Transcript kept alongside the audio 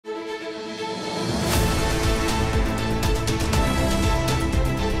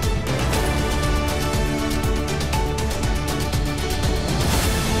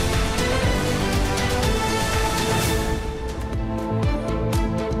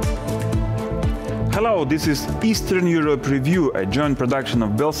Hello, this is Eastern Europe Review, a joint production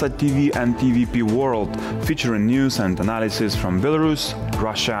of BELSAT TV and TVP World, featuring news and analysis from Belarus,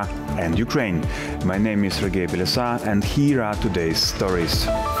 Russia and Ukraine. My name is BELSAT and here are today's stories.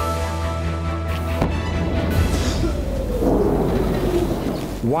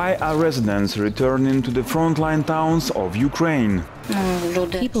 Why are residents returning to the frontline towns of Ukraine?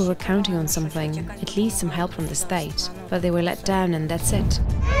 People were counting on something, at least some help from the state, but they were let down and that's it.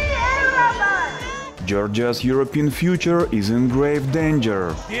 Georgia's European future is in grave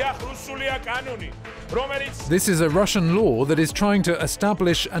danger. This is a Russian law that is trying to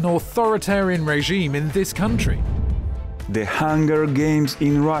establish an authoritarian regime in this country. The Hunger Games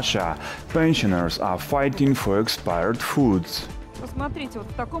in Russia. Pensioners are fighting for expired foods.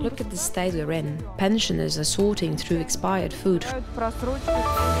 Look at the state we're in. Pensioners are sorting through expired food.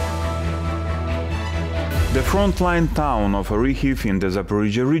 The frontline town of Oryhiv in the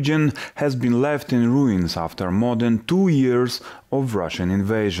Zaporizhia region has been left in ruins after more than 2 years of Russian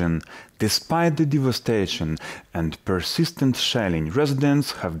invasion. Despite the devastation and persistent shelling,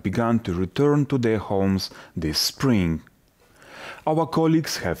 residents have begun to return to their homes this spring. Our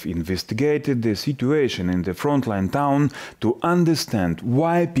colleagues have investigated the situation in the frontline town to understand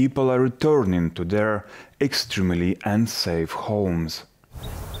why people are returning to their extremely unsafe homes.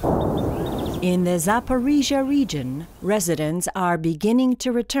 In the Zaporizhia region, residents are beginning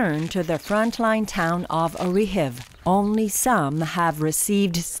to return to the frontline town of Oryhiv. Only some have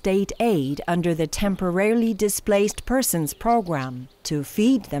received state aid under the Temporarily Displaced Persons program. To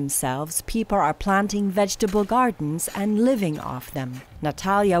feed themselves, people are planting vegetable gardens and living off them.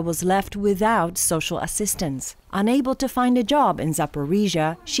 Natalia was left without social assistance. Unable to find a job in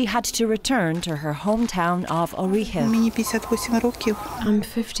Zaporizhia, she had to return to her hometown of Oryhiv. I'm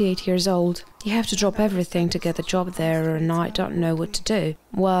 58 years old. You have to drop everything to get a job there and I don't know what to do.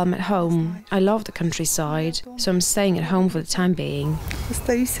 Well, I'm at home. I love the countryside, so I'm staying at home for the time being.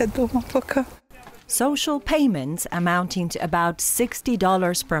 Social payments amounting to about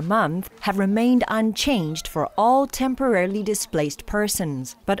 $60 per month have remained unchanged for all temporarily displaced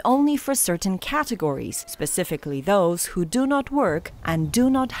persons, but only for certain categories, specifically those who do not work and do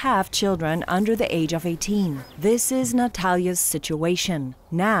not have children under the age of 18. This is Natalia's situation.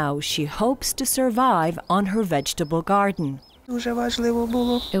 Now she hopes to survive on her vegetable garden.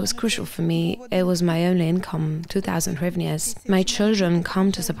 It was crucial for me. It was my only income, 2,000 hryvnias. My children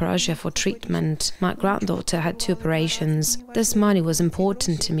come to Zaporizhia for treatment. My granddaughter had 2 operations. This money was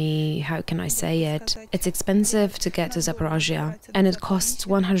important to me, how can I say it? It's expensive to get to Zaporizhia, and it costs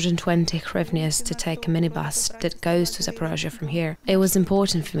 120 hryvnias to take a minibus that goes to Zaporizhia from here. It was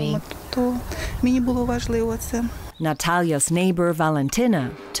important for me. Natalia's neighbor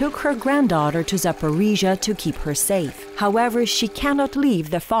Valentina took her granddaughter to Zaporizhia to keep her safe. However, she cannot leave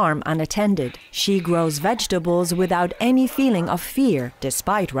the farm unattended. She grows vegetables without any feeling of fear,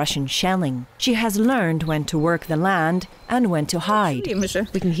 despite Russian shelling. She has learned when to work the land and when to hide. We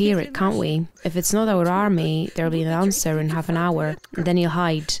can hear it, can't we? If it's not our army, there'll be an answer in half an hour, and then you'll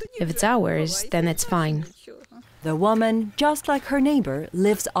hide. If it's ours, then it's fine. The woman, just like her neighbor,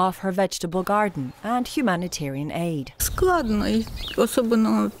 lives off her vegetable garden and humanitarian aid. It's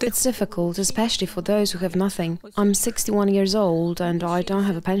difficult, especially for those who have nothing. I'm 61 years old and I don't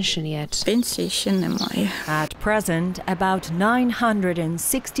have a pension yet. At present, about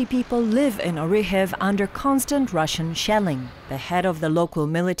 960 people live in Oryhiv under constant Russian shelling. The head of the local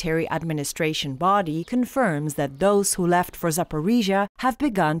military administration body confirms that those who left for Zaporizhia have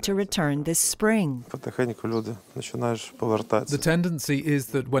begun to return this spring. The tendency is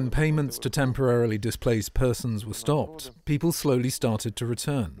that when payments to temporarily displaced persons were stopped, people slowly started to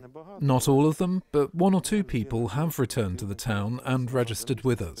return. Not all of them, but 1 or 2 people have returned to the town and registered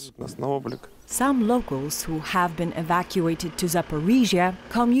with us. Some locals who have been evacuated to Zaporizhia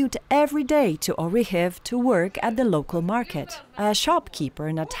commute every day to Oryhiv to work at the local market. A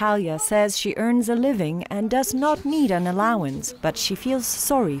shopkeeper, Natalia, says she earns a living and does not need an allowance, but she feels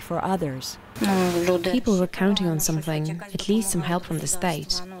sorry for others. People were counting on something, at least some help from the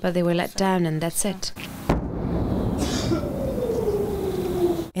state, but they were let down and that's it.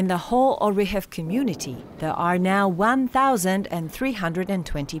 In the whole Oryhiv community, there are now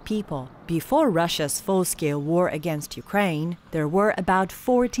 1,320 people. Before Russia's full-scale war against Ukraine, there were about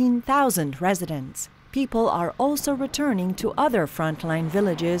 14,000 residents. People are also returning to other frontline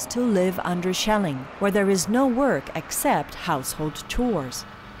villages to live under shelling, where there is no work except household chores.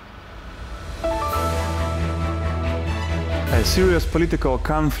 A serious political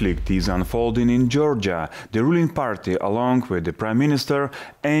conflict is unfolding in Georgia. The ruling party, along with the Prime Minister,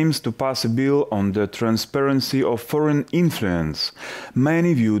 aims to pass a bill on the transparency of foreign influence.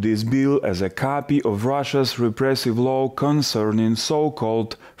 Many view this bill as a copy of Russia's repressive law concerning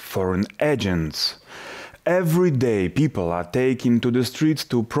so-called foreign agents. Every day people are taking to the streets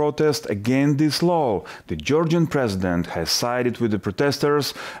to protest against this law. The Georgian president has sided with the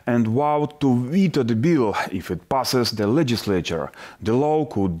protesters and vowed to veto the bill if it passes the legislature. The law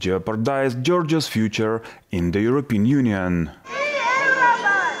could jeopardize Georgia's future in the European Union.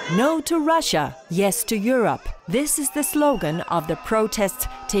 No to Russia, yes to Europe. This is the slogan of the protests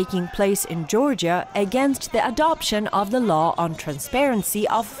taking place in Georgia against the adoption of the law on transparency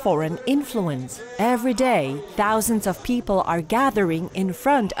of foreign influence. Every day, thousands of people are gathering in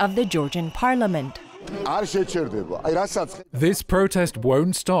front of the Georgian parliament. This protest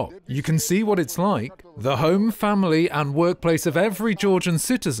won't stop. You can see what it's like. The home, family and workplace of every Georgian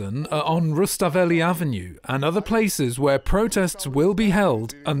citizen are on Rustaveli Avenue and other places where protests will be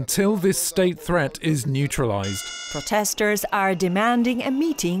held until this state threat is neutralized. Protesters are demanding a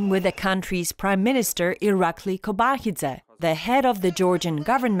meeting with the country's Prime Minister Irakli Kobakhidze. The head of the Georgian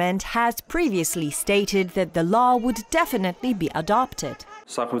government has previously stated that the law would definitely be adopted.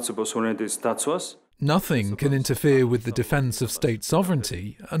 Nothing can interfere with the defence of state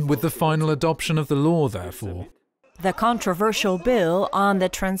sovereignty and with the final adoption of the law, therefore. The controversial bill on the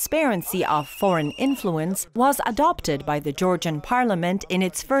transparency of foreign influence was adopted by the Georgian parliament in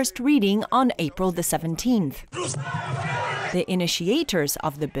its first reading on April the 17th. The initiators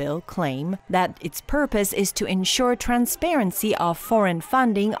of the bill claim that its purpose is to ensure transparency of foreign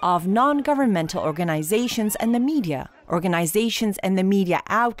funding of non-governmental organizations and the media. Organizations and the media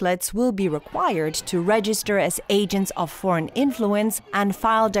outlets will be required to register as agents of foreign influence and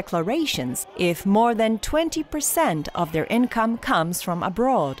file declarations if more than 20% of their income comes from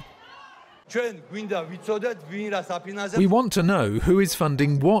abroad. We want to know who is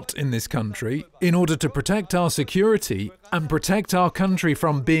funding what in this country in order to protect our security and protect our country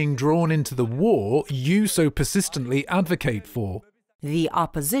from being drawn into the war you so persistently advocate for. The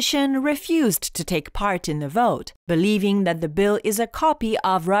opposition refused to take part in the vote, believing that the bill is a copy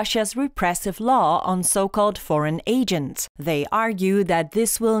of Russia's repressive law on so-called foreign agents. They argue that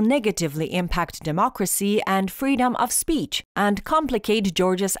this will negatively impact democracy and freedom of speech and complicate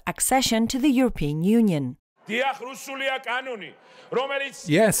Georgia's accession to the European Union.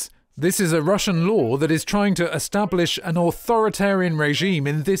 Yes, this is a Russian law that is trying to establish an authoritarian regime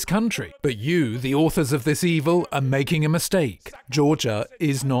in this country. But you, the authors of this evil, are making a mistake. Georgia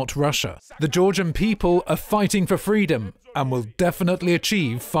is not Russia. The Georgian people are fighting for freedom and will definitely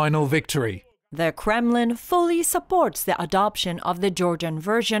achieve final victory. The Kremlin fully supports the adoption of the Georgian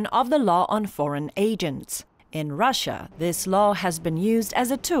version of the law on foreign agents. In Russia, this law has been used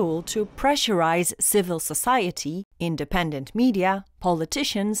as a tool to pressurize civil society, independent media,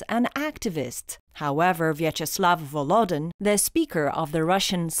 politicians and activists. However, Vyacheslav Volodin, the Speaker of the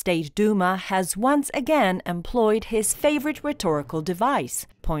Russian State Duma, has once again employed his favorite rhetorical device,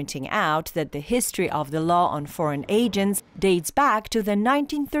 pointing out that the history of the law on foreign agents dates back to the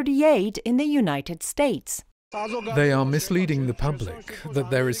 1938 in the United States. They are misleading the public that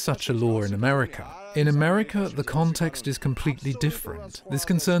there is such a law in America. In America, the context is completely different. This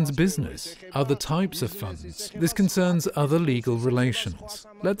concerns business, other types of funds. This concerns other legal relations.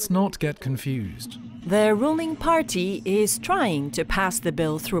 Let's not get confused. The ruling party is trying to pass the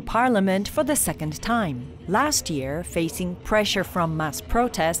bill through parliament for the second time. Last year, facing pressure from mass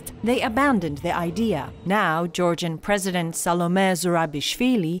protests, they abandoned the idea. Now, Georgian President Salome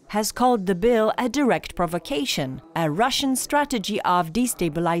Zurabishvili has called the bill a direct provocation, a Russian strategy of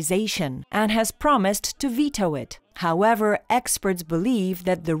destabilization, and has promised to veto it. However, experts believe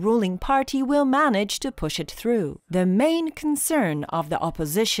that the ruling party will manage to push it through. The main concern of the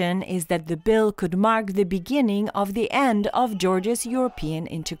opposition is that the bill could mark the beginning of the end of Georgia's European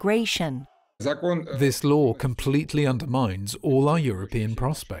integration. This law completely undermines all our European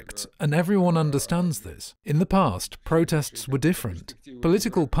prospects, and everyone understands this. In the past, protests were different.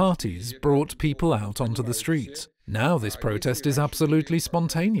 Political parties brought people out onto the streets. Now this protest is absolutely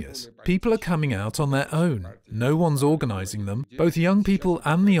spontaneous. People are coming out on their own. No one's organizing them, both young people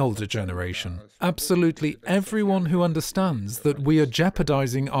and the older generation. Absolutely everyone who understands that we are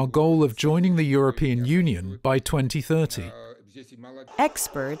jeopardizing our goal of joining the European Union by 2030.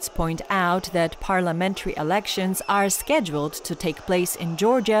 Experts point out that parliamentary elections are scheduled to take place in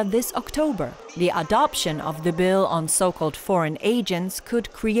Georgia this October. The adoption of the bill on so-called foreign agents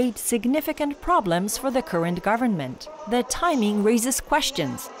could create significant problems for the current government. The timing raises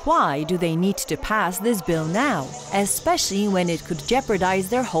questions. Why do they need to pass this bill now, especially when it could jeopardize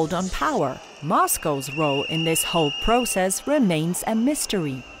their hold on power? Moscow's role in this whole process remains a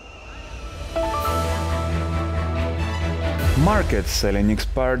mystery. Markets selling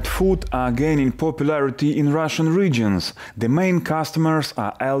expired food are gaining popularity in Russian regions. The main customers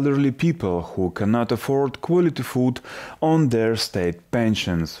are elderly people who cannot afford quality food on their state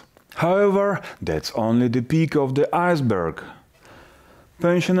pensions. However, that's only the peak of the iceberg.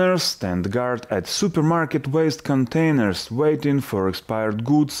 Pensioners stand guard at supermarket waste containers waiting for expired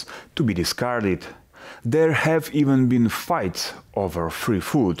goods to be discarded. There have even been fights over free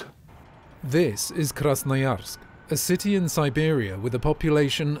food. This is Krasnoyarsk, a city in Siberia with a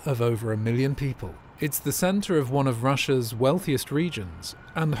population of over 1 million people. It's the center of one of Russia's wealthiest regions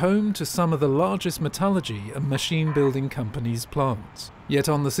and home to some of the largest metallurgy and machine-building companies' plants. Yet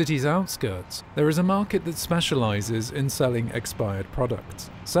on the city's outskirts, there is a market that specializes in selling expired products.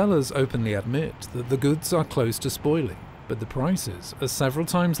 Sellers openly admit that the goods are close to spoiling, but the prices are several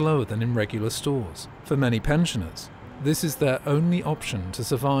times lower than in regular stores. For many pensioners, this is their only option to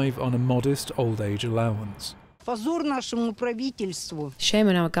survive on a modest old-age allowance. Shame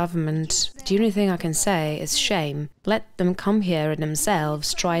on our government. The only thing I can say is shame. Let them come here and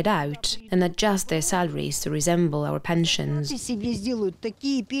themselves try it out and adjust their salaries to resemble our pensions.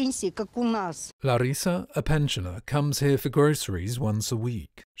 Larisa, a pensioner, comes here for groceries once a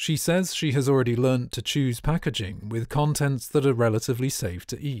week. She says she has already learnt to choose packaging with contents that are relatively safe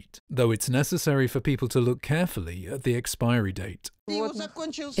to eat, though it's necessary for people to look carefully at the expiry date.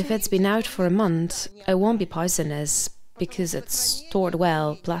 If it's been out for a month, it won't be poisonous because it's stored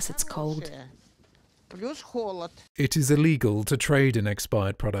well, plus it's cold. It is illegal to trade in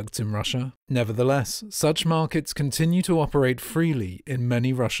expired products in Russia. Nevertheless, such markets continue to operate freely in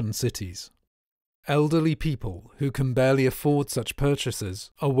many Russian cities. Elderly people who can barely afford such purchases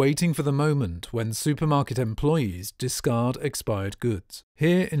are waiting for the moment when supermarket employees discard expired goods.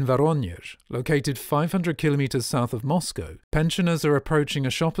 Here in Voronezh, located 500 kilometers south of Moscow, pensioners are approaching a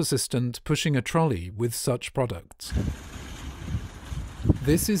shop assistant pushing a trolley with such products.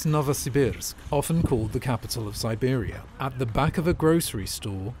 This is Novosibirsk, often called the capital of Siberia. At the back of a grocery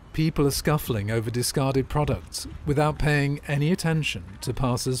store, people are scuffling over discarded products without paying any attention to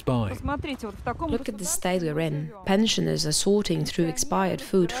passers-by. Look at the state we're in. Pensioners are sorting through expired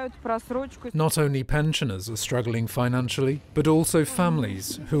food. Not only pensioners are struggling financially, but also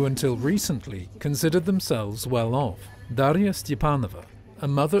families who until recently considered themselves well off. Daria Stepanova, a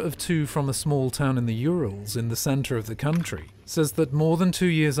mother of two from a small town in the Urals in the center of the country, says that more than 2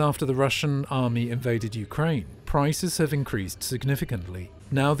 years after the Russian army invaded Ukraine, prices have increased significantly.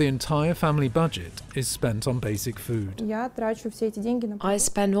 Now the entire family budget is spent on basic food. I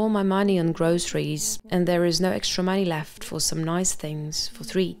spend all my money on groceries, and there is no extra money left for some nice things, for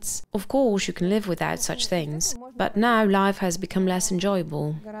treats. Of course, you can live without such things, but now life has become less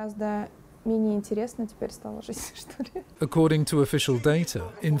enjoyable. According to official data,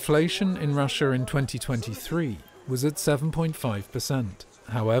 inflation in Russia in 2023 was at 7.5%.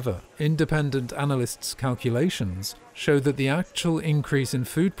 However, independent analysts' calculations show that the actual increase in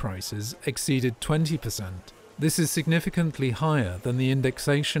food prices exceeded 20%. This is significantly higher than the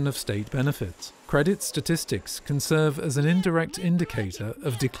indexation of state benefits. Credit statistics can serve as an indirect indicator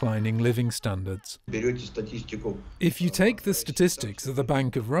of declining living standards. If you take the statistics of the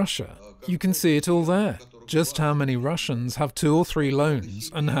Bank of Russia, you can see it all there. Just how many Russians have 2 or 3 loans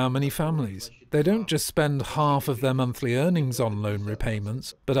and how many families. They don't just spend half of their monthly earnings on loan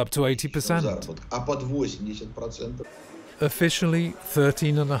repayments, but up to 80%. Officially,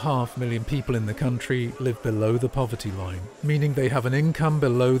 13.5 million people in the country live below the poverty line, meaning they have an income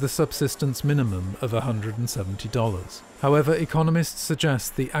below the subsistence minimum of $170. However, economists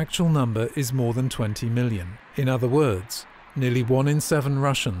suggest the actual number is more than 20 million. In other words, nearly 1 in 7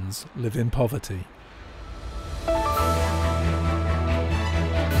 Russians live in poverty.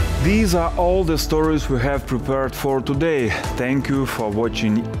 These are all the stories we have prepared for today. Thank you for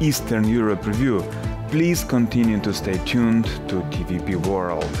watching Eastern Europe Review. Please continue to stay tuned to TVP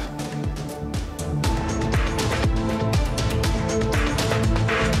World.